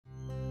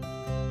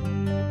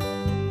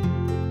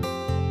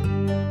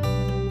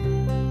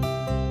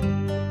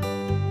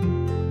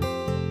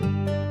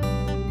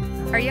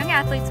Young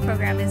Athletes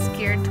program is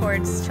geared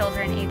towards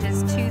children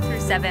ages 2 through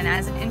 7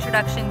 as an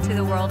introduction to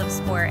the world of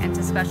sport and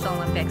to Special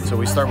Olympics. So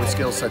we start with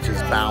skills such as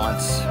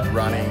balance,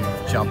 running,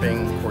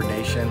 jumping,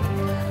 coordination,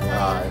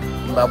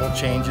 level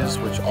changes,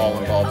 which all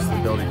involves the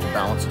ability to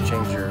balance and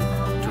change your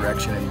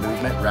direction and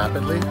movement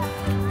rapidly.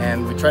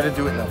 And we try to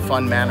do it in a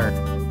fun manner.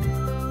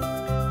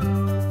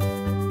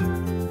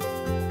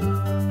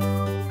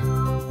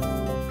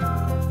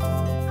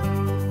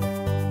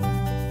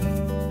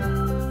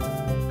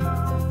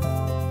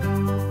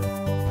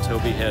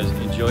 Toby has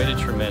enjoyed it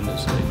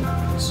tremendously,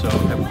 so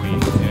have we,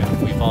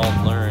 and we've all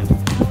learned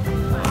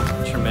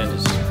a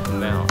tremendous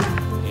amount,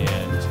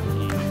 and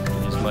he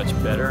is much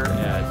better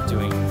at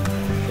doing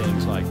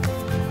things like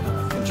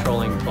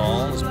controlling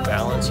balls,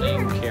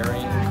 balancing,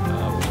 carrying,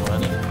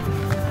 running,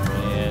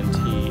 and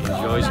he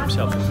enjoys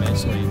himself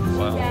immensely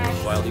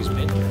while he's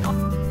been here.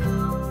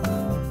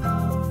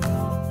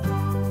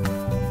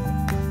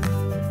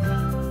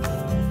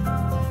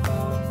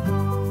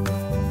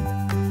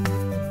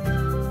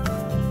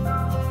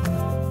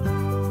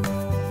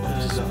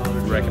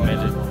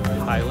 Recommended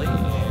highly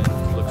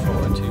and look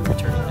forward to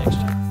returning next year.